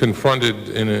confronted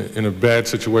in a bad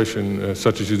situation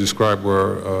such as you described,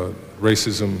 where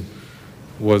racism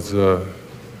was you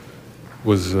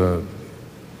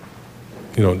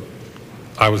know,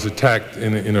 I was attacked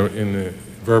in a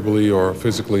verbally or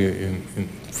physically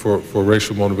for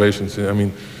racial motivations. I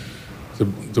mean,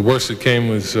 the worst that came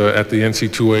was at the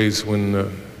NC2As when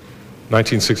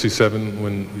 1967,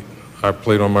 when I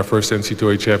played on my first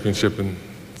NC2A championship, and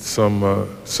some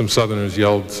Southerners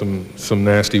yelled some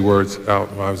nasty words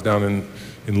out while I was down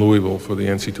in Louisville for the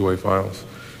NC2A finals.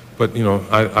 But you know,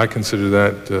 I consider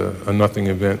that a nothing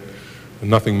event.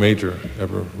 Nothing major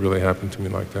ever really happened to me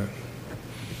like that.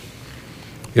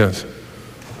 Yes.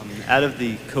 Out of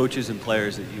the coaches and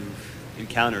players that you've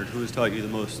encountered, who has taught you the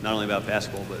most, not only about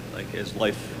basketball, but like as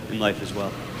in life as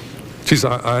well? Geez,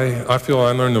 I feel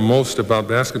I learned the most about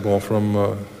basketball from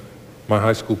my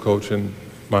high school coach and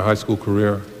my high school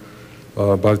career.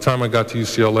 By the time I got to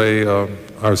UCLA,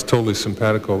 I was totally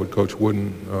simpatico with Coach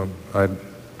Wooden. I'd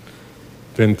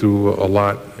been through a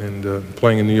lot, and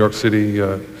playing in New York City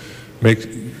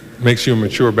makes you a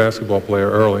mature basketball player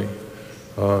early.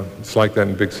 It's like that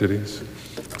in big cities.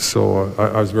 So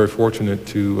I was very fortunate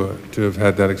to have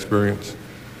had that experience.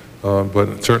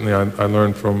 But certainly I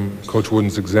learned from Coach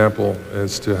Wooden's example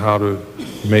as to how to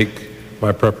make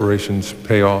my preparations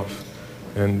pay off,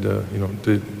 and you know,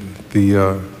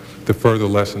 the further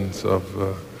lessons of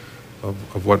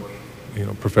what, you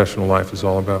know, professional life is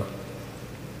all about.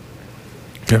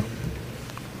 Yeah.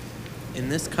 In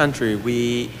this country,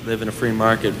 we live in a free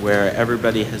market where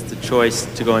everybody has the choice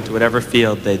to go into whatever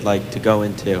field they'd like to go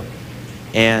into.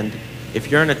 And if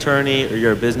you're an attorney or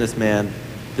you're a businessman,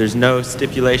 there's no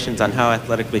stipulations on how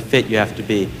athletically fit you have to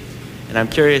be. And I'm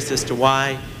curious as to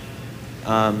why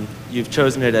you've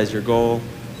chosen it as your goal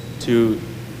to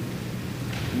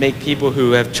make people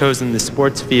who have chosen the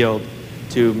sports field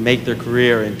to make their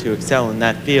career and to excel in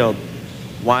that field,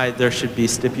 why there should be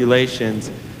stipulations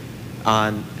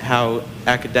on how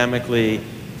academically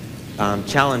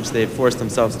challenged they've forced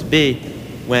themselves to be,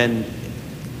 when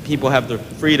people have the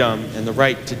freedom and the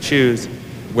right to choose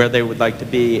where they would like to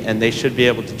be, and they should be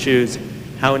able to choose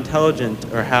how intelligent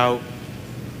or how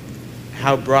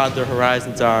broad their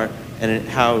horizons are, and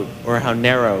how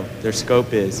narrow their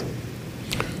scope is.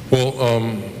 Well,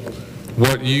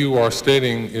 what you are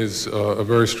stating is a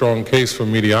very strong case for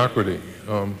mediocrity.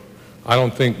 I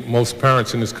don't think most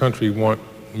parents in this country want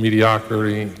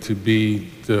mediocrity to be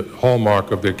the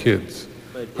hallmark of their kids.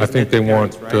 I think they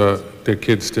want their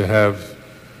kids to have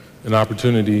an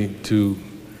opportunity to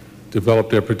develop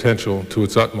their potential to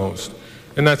its utmost.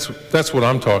 And that's what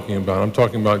I'm talking about. I'm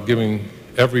talking about giving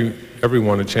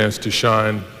everyone a chance to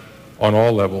shine on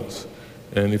all levels.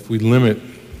 And if we limit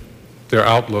their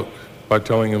outlook by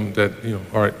telling them that, you know,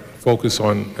 all right, focus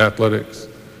on athletics,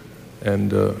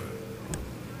 and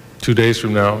 2 days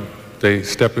from now they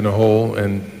step in a hole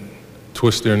and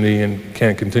twist their knee and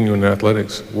can't continue in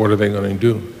athletics, what are they going to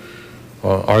do?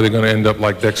 Are they going to end up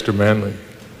like Dexter Manley?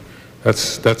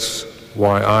 That's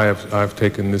why I've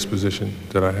taken this position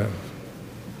that I have.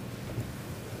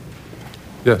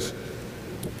 Yes?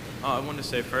 I wanted to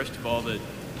say, first of all, that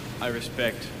I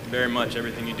respect very much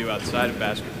everything you do outside of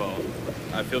basketball.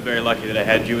 I feel very lucky that I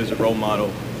had you as a role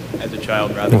model as a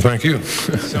child rather Well, thank you.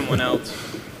 than someone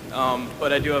else.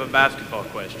 But I do have a basketball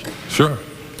question. Sure.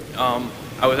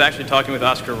 I was actually talking with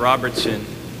Oscar Robertson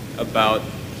about,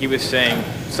 he was saying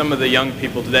some of the young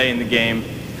people today in the game,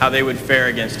 how they would fare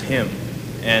against him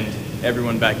and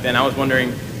everyone back then. I was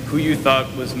wondering who you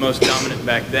thought was most dominant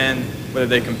back then, whether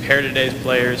they compare today's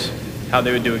players, how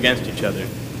they would do against each other.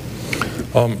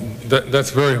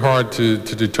 That's very hard to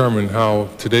determine how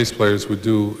today's players would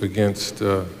do against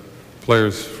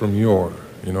players from yore.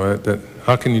 You know,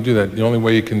 how can you do that? The only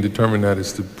way you can determine that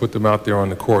is to put them out there on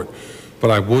the court. But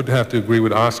I would have to agree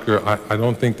with Oscar. I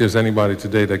don't think there's anybody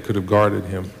today that could have guarded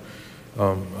him.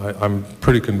 I'm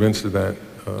pretty convinced of that.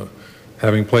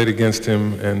 Having played against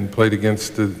him and played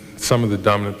against some of the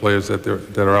dominant players that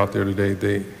are out there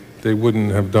today, they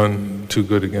wouldn't have done too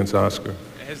good against Oscar.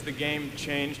 Has the game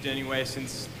changed in any way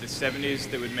since the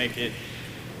 70s that would make it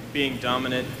being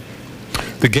dominant?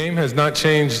 The game has not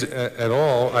changed at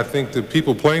all. I think the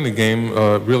people playing the game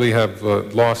really have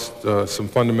lost some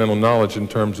fundamental knowledge in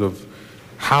terms of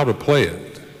how to play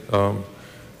it.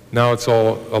 Now it's a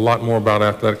lot more about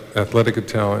athletic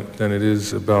talent than it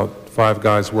is about 5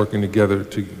 guys working together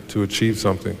to achieve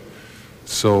something.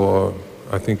 So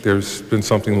I think there's been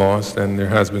something lost and there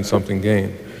has been something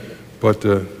gained. But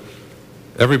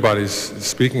everybody's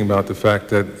speaking about the fact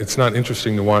that it's not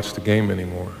interesting to watch the game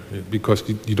anymore because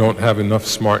you don't have enough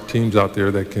smart teams out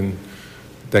there that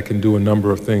can do a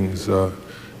number of things.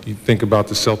 You think about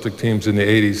the Celtic teams in the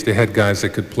 80s, they had guys that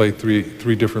could play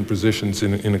three different positions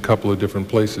in a couple of different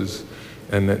places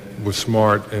and that were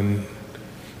smart and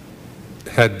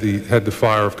had the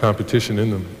fire of competition in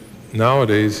them.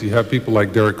 Nowadays, you have people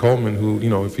like Derek Coleman who, you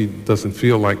know, if he doesn't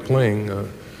feel like playing,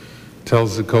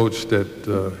 tells the coach that,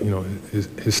 you know,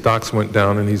 his stocks went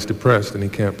down and he's depressed and he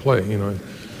can't play, you know.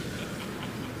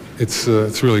 It's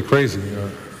really crazy.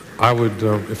 I would,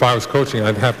 if I was coaching,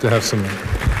 I'd have to have some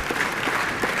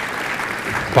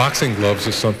boxing gloves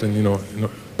or something, you know.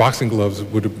 Boxing gloves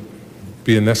would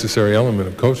be a necessary element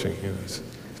of coaching, you know. It's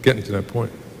getting to that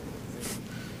point.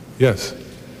 Yes?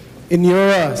 In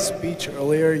your speech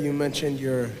earlier, you mentioned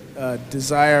your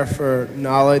desire for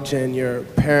knowledge and your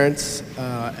parents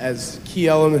as key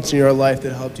elements in your life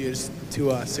that helped you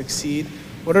to succeed.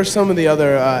 What are some of the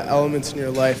other elements in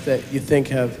your life that you think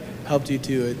have helped you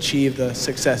to achieve the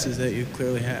successes that you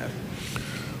clearly have?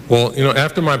 Well, you know,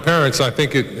 after my parents, I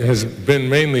think it has been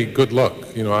mainly good luck.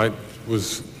 You know, I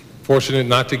was fortunate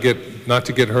not to get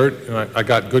hurt. And I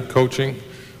got good coaching.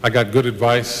 I got good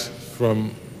advice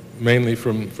mainly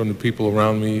from the people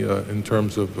around me in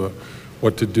terms of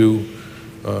what to do,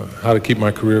 how to keep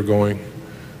my career going.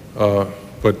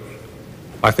 But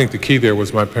I think the key there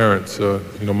was my parents. You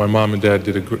know, my mom and dad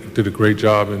did a great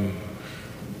job in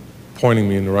pointing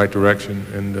me in the right direction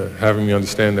and having me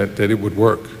understand that it would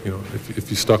work. You know, if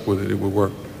you stuck with it, it would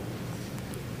work.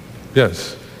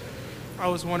 Yes? I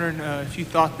was wondering if you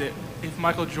thought that if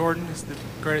Michael Jordan is the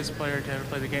greatest player to ever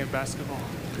play the game of basketball.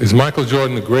 Is Michael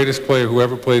Jordan the greatest player who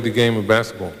ever played the game of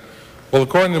basketball? Well,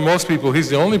 according to most people, he's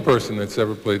the only person that's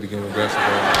ever played the game of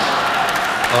basketball.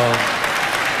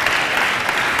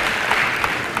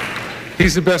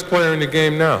 He's the best player in the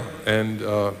game now, and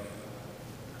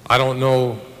I don't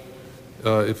know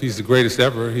if he's the greatest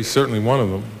ever. He's certainly one of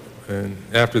them, and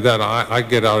after that, I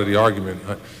get out of the argument.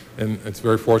 And it's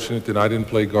very fortunate that I didn't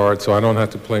play guard, so I don't have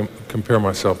to compare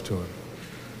myself to him,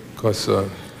 because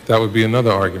that would be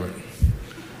another argument.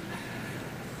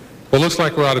 Well, looks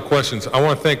like we're out of questions. I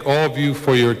want to thank all of you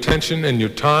for your attention and your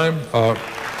time.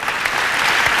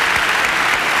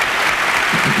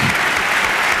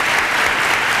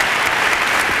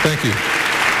 Thank you.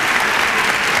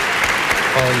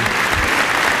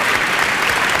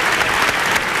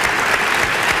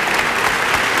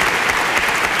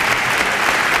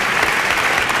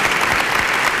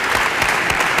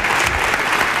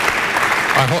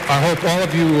 I hope all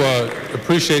of you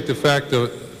appreciate the fact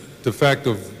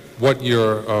of what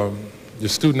your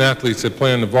student athletes that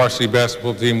play on the varsity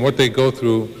basketball team, what they go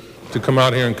through to come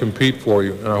out here and compete for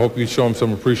you. And I hope you show them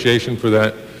some appreciation for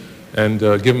that and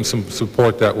give them some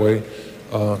support that way.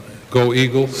 Go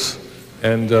Eagles,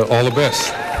 and all the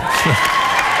best.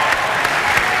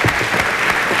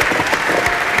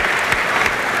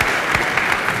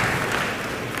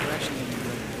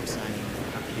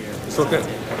 It's okay.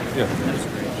 Yeah.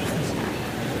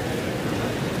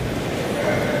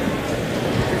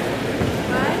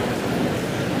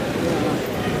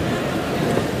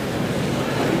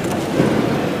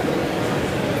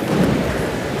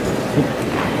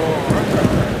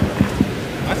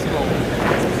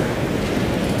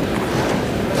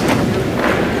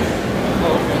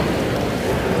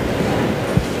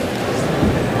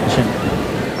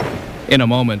 In a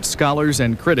moment, scholars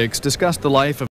and critics discuss the life of